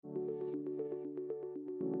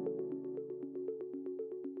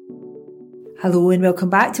Hello and welcome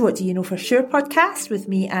back to What Do You Know For Sure podcast with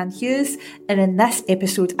me, Anne Hughes. And in this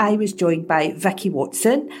episode, I was joined by Vicki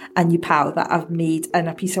Watson, a new pal that I've made in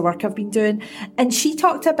a piece of work I've been doing. And she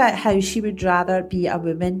talked about how she would rather be a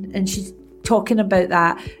woman. And she's talking about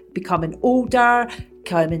that becoming older,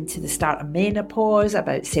 coming to the start of menopause,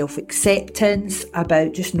 about self-acceptance,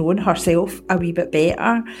 about just knowing herself a wee bit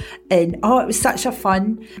better. And it was such a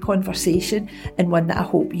fun conversation and one that I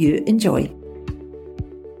hope you enjoy.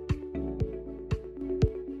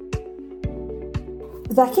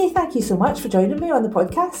 Vicki, thank you so much for joining me on the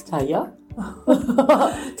podcast. Hiya.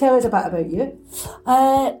 Tell us a bit about you.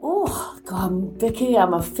 I'm Vicki.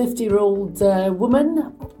 I'm a 50-year-old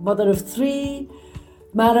woman, mother of 3,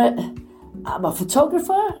 married. I'm a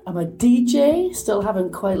photographer. I'm a DJ. Still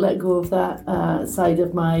haven't quite let go of that side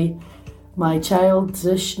of my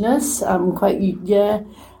childishness. I'm quite,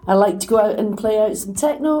 I like to go out and play out some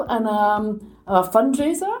techno, and I'm a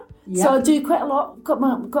fundraiser. Yep. So I do quite a lot. Got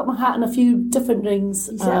my hat in a few different rings.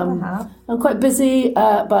 You certainly have. I'm quite busy,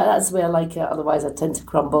 but that's the way I like it. Otherwise, I tend to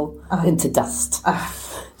crumble into dust.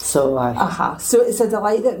 So it's a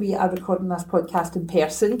delight that we are recording this podcast in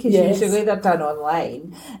person, because usually they're done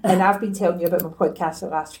online. And I've been telling you about my podcast the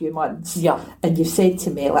last few months. Yeah. And you said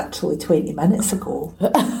to me literally 20 minutes ago,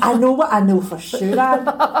 I know what I know for sure,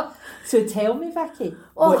 Anne. So tell me, Vicki,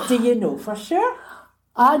 what do you know for sure?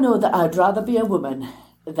 I know that I'd rather be a woman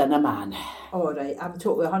than a man. All right, I'm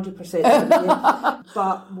totally 100% with you.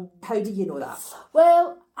 But how do you know that?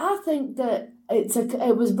 Well, I think that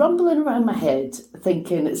it was rumbling around my head,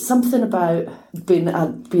 thinking it's something about being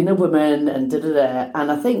a woman and da-da-da.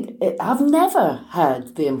 And I think I've never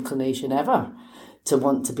had the inclination ever to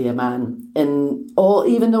want to be a man.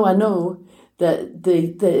 Even though I know that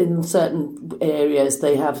in certain areas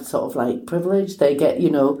they have sort of like privilege. They get,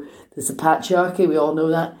 there's a patriarchy, we all know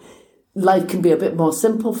that. Life can be a bit more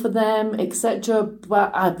simple for them, etc.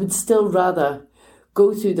 But I would still rather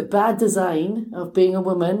go through the bad design of being a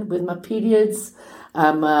woman with my periods,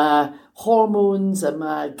 hormones,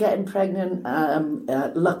 getting pregnant.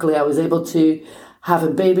 Luckily, I was able to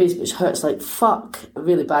having babies, which hurts like fuck, a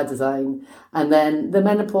really bad design. And then the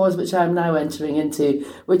menopause, which I'm now entering into,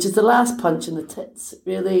 which is the last punch in the tits,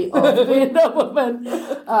 really, of being a woman.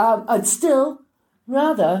 I'd still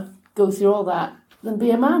rather go through all that than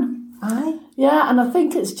be a man. Aye. Yeah, and I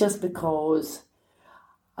think it's just because,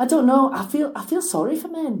 I don't know, I feel sorry for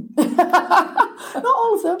men. Not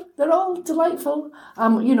all of them, they're all delightful.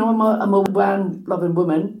 I'm a man-loving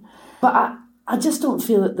woman, but I just don't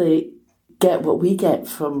feel that they get what we get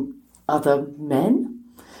from other men,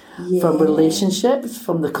 from relationships,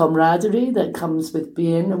 from the camaraderie that comes with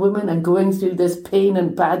being a woman and going through this pain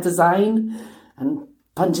and bad design and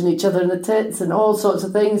punching each other in the tits and all sorts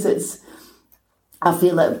of things. I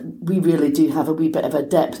feel that we really do have a wee bit of a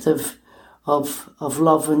depth of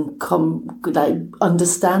love and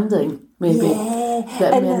understanding, maybe,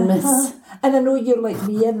 that men miss. And I know you're like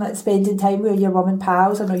me and like spending time with your mum and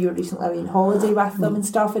pals. I know you were recently away on holiday with them and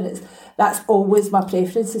stuff, and that's always my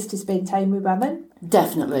preference, is to spend time with women.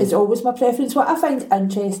 Definitely. It's always my preference. What I find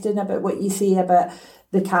interesting about what you say about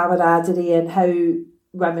the camaraderie and how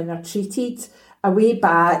women are treated, a way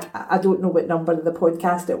back, I don't know what number of the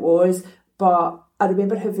podcast it was, but I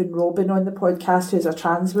remember having Robin on the podcast, who's a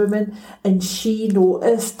trans woman, and she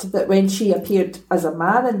noticed that when she appeared as a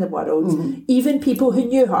man in the world, even people who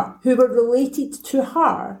knew her, who were related to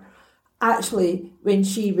her, actually, when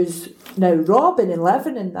she was now Robin and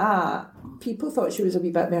living in that, people thought she was a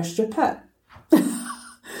wee bit more stupid.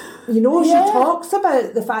 She talks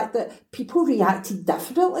about the fact that people reacted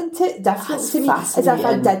differently to me, as if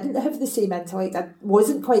I didn't have the same intellect, I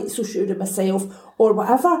wasn't quite so sure of myself or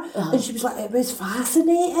whatever. And she was like, it was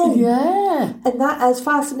fascinating. Yeah. And that is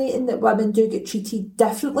fascinating, that women do get treated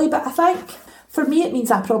differently. But I think, for me, it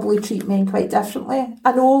means I probably treat men quite differently.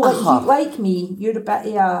 I know, like me, you're a bit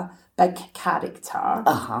of a big character.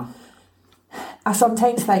 I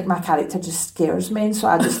sometimes think my character just scares men, so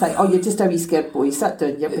I just think, you're just a wee scared boy, sit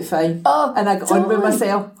down, you'll be fine. And I go on with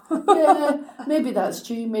myself. Yeah, maybe that's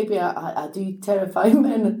true. Maybe I do terrify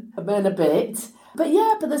men a bit. But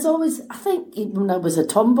there's always, I think, even when I was a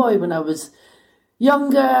tomboy, when I was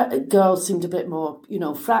younger, girls seemed a bit more,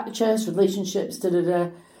 fractious, relationships, da-da-da.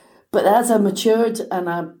 But as I matured and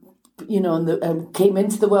I came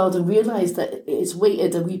into the world and realised that it's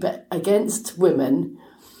weighted a wee bit against women,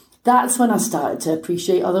 that's when I started to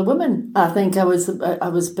appreciate other women. I think I was a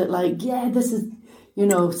bit like, this is,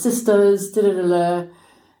 sisters, da-da-da-da.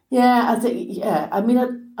 Yeah, I think, I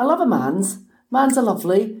mean, I love a man's. Mans are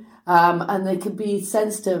lovely. And they can be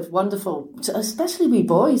sensitive, wonderful, especially we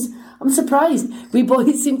boys. I'm surprised. We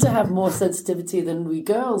boys seem to have more sensitivity than we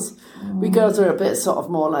girls. We girls are a bit sort of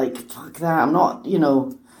more like, fuck that, I'm not,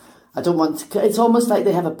 I don't want to... It's almost like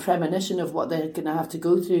they have a premonition of what they're going to have to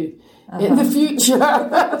go through in the future.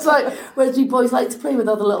 It's like, whereas we boys like to play with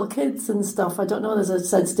other little kids and stuff. I don't know, there's a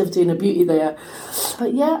sensitivity and a beauty there.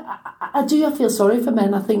 But yeah, I feel sorry for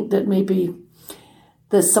men. I think that maybe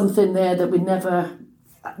there's something there that we never...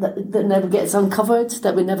 That never gets uncovered,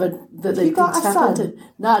 that they you got a son? Into.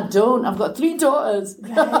 No, I don't. I've got 3 daughters.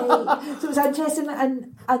 Right. So it was interesting,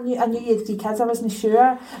 and I knew you had 3 kids. I wasn't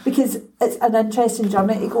sure, because it's an interesting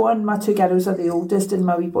journey to go on. My 2 girls are the oldest, and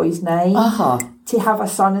my wee boy's 9. To have a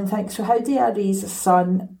son and think, so how do I raise a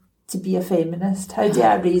son to be a feminist? How do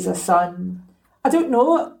I raise a son? I don't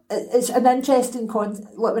know. It's an interesting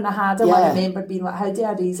concept. Like when I had him, I remember being like, how do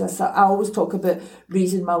I raise a son? I always talk about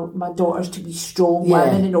raising my daughters to be strong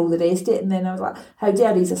women and all the rest of it. And then I was like, how do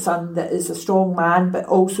I raise a son that is a strong man but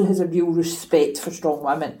also has a real respect for strong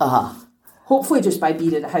women? Hopefully just by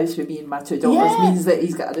being in the house with me and my 2 daughters means that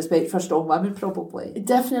he's got a respect for strong women, probably.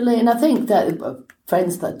 Definitely. And I think that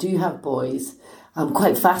friends that do have boys, I'm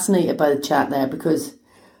quite fascinated by the chat there, because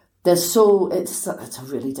it's a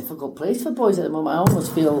really difficult place for boys at the moment. I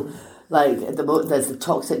almost feel like there's the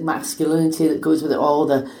toxic masculinity that goes with it all,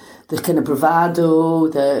 the kind of bravado,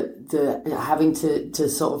 the having to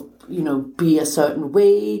sort of, be a certain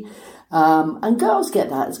way. And girls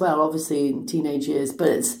get that as well, obviously, in teenage years, but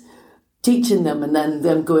it's teaching them and then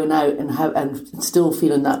them going out and still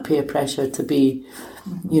feeling that peer pressure to be,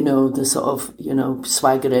 the sort of,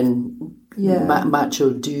 swaggering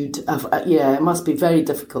macho dude. It must be very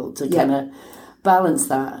difficult to kind of balance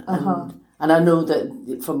that. And I know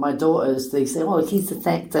that from my daughters, they say, "Oh, he's the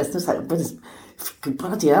sexist." It's like, but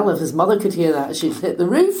bloody hell, if his mother could hear that, she'd hit the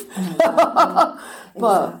roof.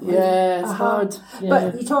 But it's hard. Yeah.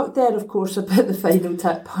 But you talked there, of course, about the final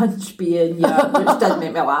tit punch being, which did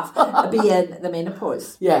make me laugh, being the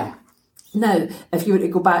menopause. Yeah. Now, if you were to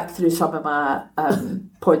go back through some of my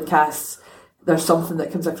podcasts, there's something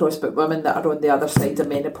that comes across about women that are on the other side of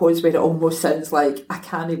menopause where it almost sounds like, I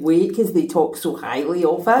can't wait, because they talk so highly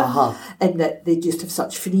of it, and that they just have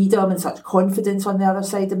such freedom and such confidence on the other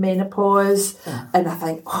side of menopause. And I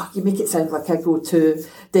think, you make it sound like a go-to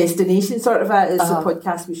destination sort of it. It's a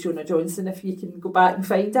podcast with Shona Johnson, if you can go back and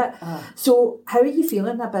find it. So how are you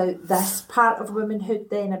feeling about this part of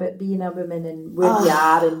womanhood then, about being a woman and where you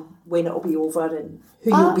are and when it'll be over and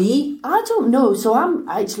who you'll be? I don't know. So I'm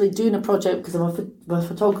actually doing a project, because I'm a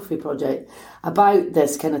photography project, about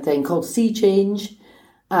this kind of thing called Sea Change.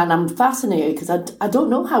 And I'm fascinated because I don't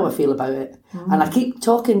know how I feel about it. And I keep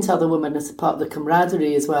talking to other women as a part of the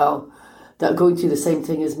camaraderie as well, that are going through the same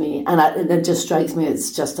thing as me. And it just strikes me,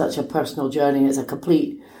 it's just such a personal journey. It's a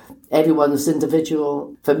complete, everyone's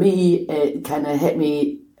individual. For me, it kind of hit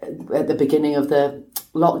me at the beginning of the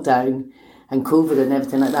lockdown and COVID and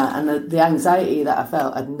everything like that, and the anxiety that I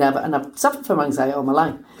felt, and I've suffered from anxiety all my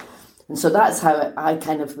life, and so that's how I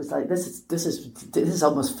kind of was like, this is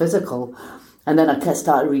almost physical, and then I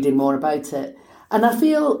started reading more about it, and I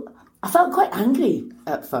felt quite angry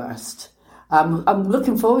at first. I'm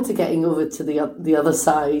looking forward to getting over to the other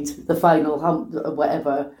side, the final hump or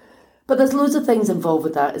whatever, but there's loads of things involved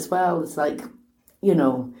with that as well. It's like,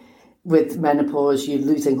 with menopause, you're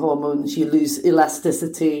losing hormones, you lose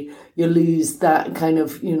elasticity, you lose that kind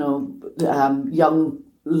of, young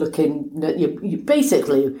looking, you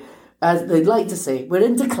basically, as they like to say, we're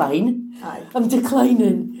in decline. I'm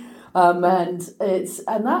declining. And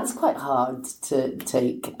that's quite hard to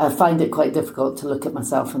take. I find it quite difficult to look at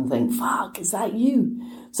myself and think, fuck, is that you?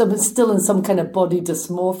 So I'm still in some kind of body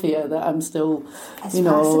dysmorphia that I'm still, in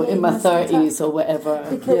my 30s or whatever.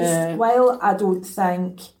 Because while I don't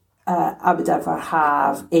think I would ever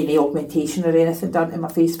have any augmentation or anything done in my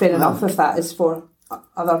face, fair enough if that is for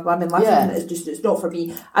other women listening, it's not for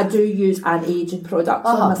me. I do use anti-aging products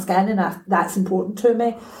on my skin, and that's important to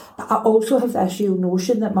me. But I also have this real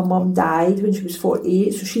notion that my mum died when she was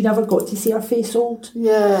 48, so she never got to see her face old.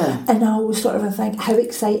 Yeah. And I always sort of think, how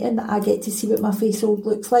exciting that I get to see what my face old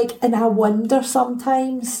looks like. And I wonder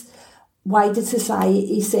sometimes, why did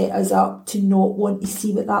society set us up to not want to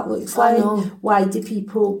see what that looks like? Why do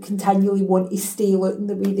people continually want to stay looking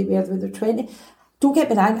the way they were when they're 20? Don't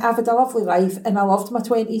get me wrong, I've had a lovely life and I loved my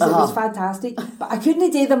 20s, it was fantastic, but I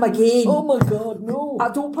couldn't do them again. Oh my God, no. I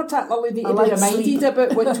don't particularly need to be reminded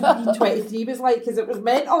about what being 23 was like, because it was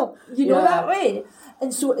mental, that way.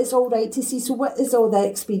 And so it's all right to see, so what is all the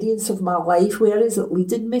experience of my life, where is it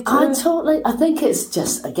leading me to? I think it's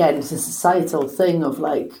just, again, it's a societal thing of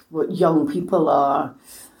like what young people are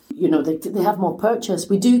you know, they have more purchase.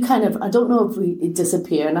 We do kind of, I don't know if we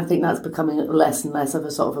disappear, and I think that's becoming less and less of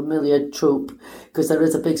a sort of familiar trope, because there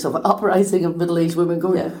is a big sort of uprising of middle-aged women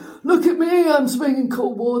going, look at me, I'm swinging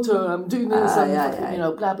cold water, I'm doing this, you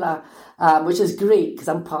know, blah, blah, which is great because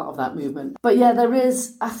I'm part of that movement. But yeah, there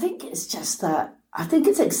is, I think it's just that, I think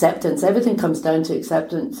it's acceptance. Everything comes down to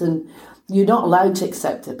acceptance, and you're not allowed to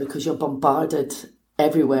accept it because you're bombarded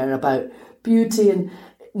everywhere about beauty, and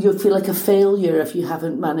you'll feel like a failure if you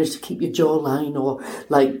haven't managed to keep your jawline, or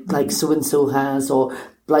like so and so has, or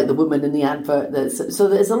like the woman in the advert. So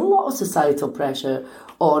there's a lot of societal pressure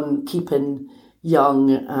on keeping young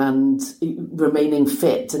and remaining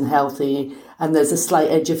fit and healthy. And there's a slight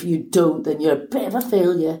edge. If you don't, then you're a bit of a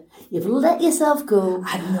failure. You've let yourself go.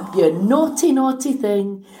 I know. You're naughty, naughty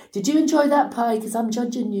thing. Did you enjoy that pie? Because I'm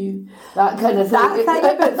judging you. That kind of thing. That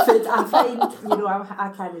thing about food, I find, you know,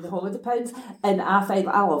 I carry the holiday pounds, and I find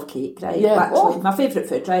I love cake, right? Yeah. Actually, my favourite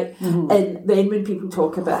food, right? Mm-hmm. And then when people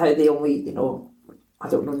talk about how they only, you know, I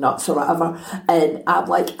don't know, nuts or whatever, and I'm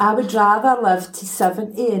like, I would rather live to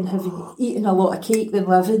 70 and have eaten a lot of cake than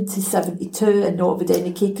living to 72 and not with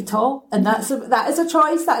any cake at all. And that is a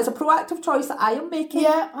choice, that is a proactive choice that I am making.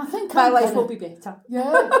 Yeah, I think my life will be better.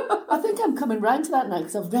 Yeah, I think I'm coming round to that now,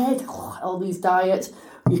 because I've read all these diets.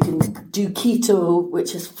 You can do keto,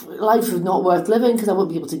 which is life is not worth living because I won't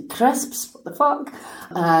be able to eat crisps. What the fuck?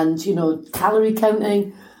 And, you know, calorie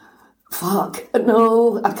counting. Fuck,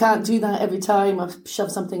 no, I can't do that every time I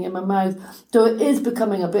shove something in my mouth. So it is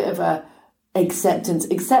becoming a bit of a acceptance.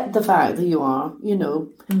 Accept the fact that you are, you know,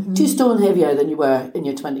 2 stone heavier than you were in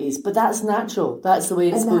your 20s. But that's natural. That's the way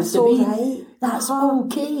it's supposed to be. Right. That's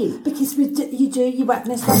okay. Because you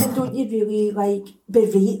witness women, don't you, really, like,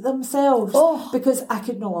 berate themselves? Oh. Because I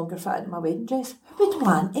could no longer fit into my wedding dress. Who would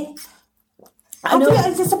want it? I know.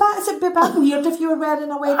 It's a bit weird if you were wearing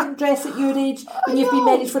a wedding dress at your age when you've been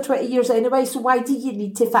married for 20 years anyway, so why do you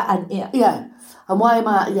need to fit into it? Yeah. And why am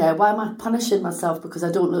I punishing myself because I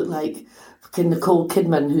don't look like fucking Nicole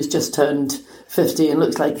Kidman, who's just turned 50 and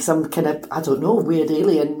looks like some kind of, I don't know, weird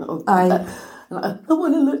alien. I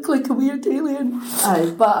want to look like a weird alien.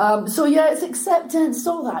 But, so yeah, it's acceptance,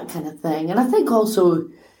 all that kind of thing. And I think also,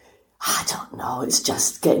 I don't know, it's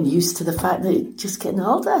just getting used to the fact that you're just getting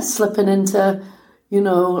older, slipping into, you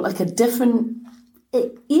know, like a different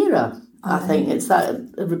era. I think it's that,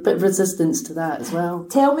 a bit of resistance to that as well.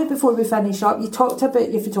 Tell me before we finish up, you talked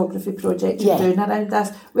about your photography project you're doing around this.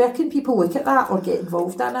 Where can people look at that or get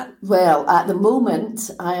involved in it? Well, at the moment,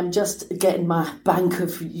 I am just getting my bank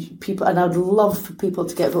of people, and I'd love for people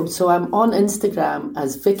to get involved. So I'm on Instagram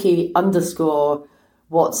as Vicki_Watson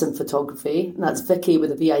Photography, and that's Vicki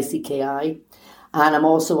with a VICKI. And I'm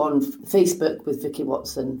also on Facebook with Vicki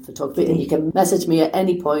Watson Photography, and you can message me at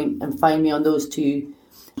any point and find me on those 2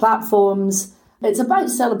 platforms. It's about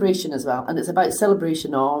celebration as well, and it's about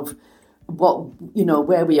celebration of what, you know,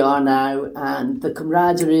 where we are now, and the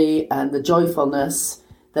camaraderie and the joyfulness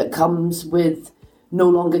that comes with no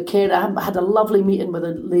longer caring. I had a lovely meeting with a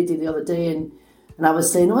lady the other day, and I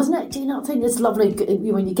was saying, wasn't it? Do you not think it's lovely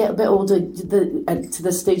when you get a bit older to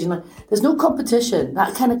this stage in life? There's no competition,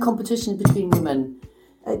 that kind of competition between women.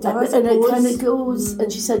 It does, and it kind of goes.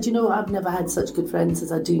 And she said, you know, I've never had such good friends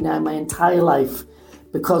as I do now my entire life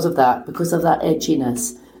because of that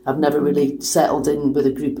edginess. I've never really settled in with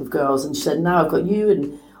a group of girls. And she said, now I've got you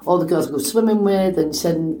and all the girls I go swimming with. And she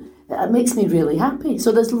said, it makes me really happy.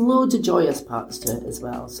 So there's loads of joyous parts to it as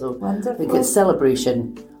well. So wonderful. I think it's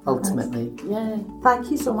celebration. Ultimately, yeah. Thank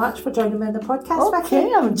you so much for joining me on the podcast, Okay,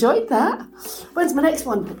 Vicki. I've enjoyed that. When's my next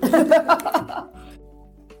one?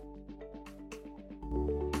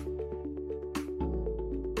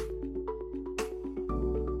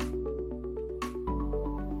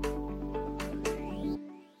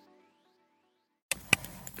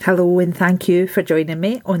 Hello and thank you for joining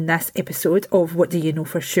me on this episode of What Do You Know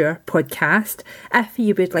For Sure podcast. If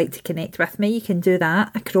you would like to connect with me, you can do that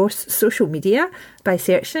across social media by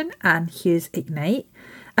searching Anne Hughes Ignite.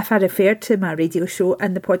 If I referred to my radio show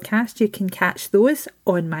and the podcast, you can catch those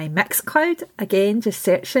on my Mixcloud. Again, just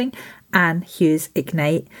searching Anne Hughes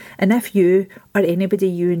Ignite. And if you or anybody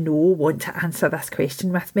you know want to answer this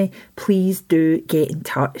question with me, please do get in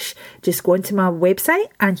touch. Just go onto my website,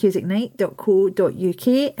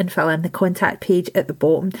 annehughesignite.co.uk, and fill in the contact page at the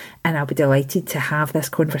bottom, and I'll be delighted to have this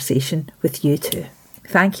conversation with you too.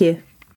 Thank you.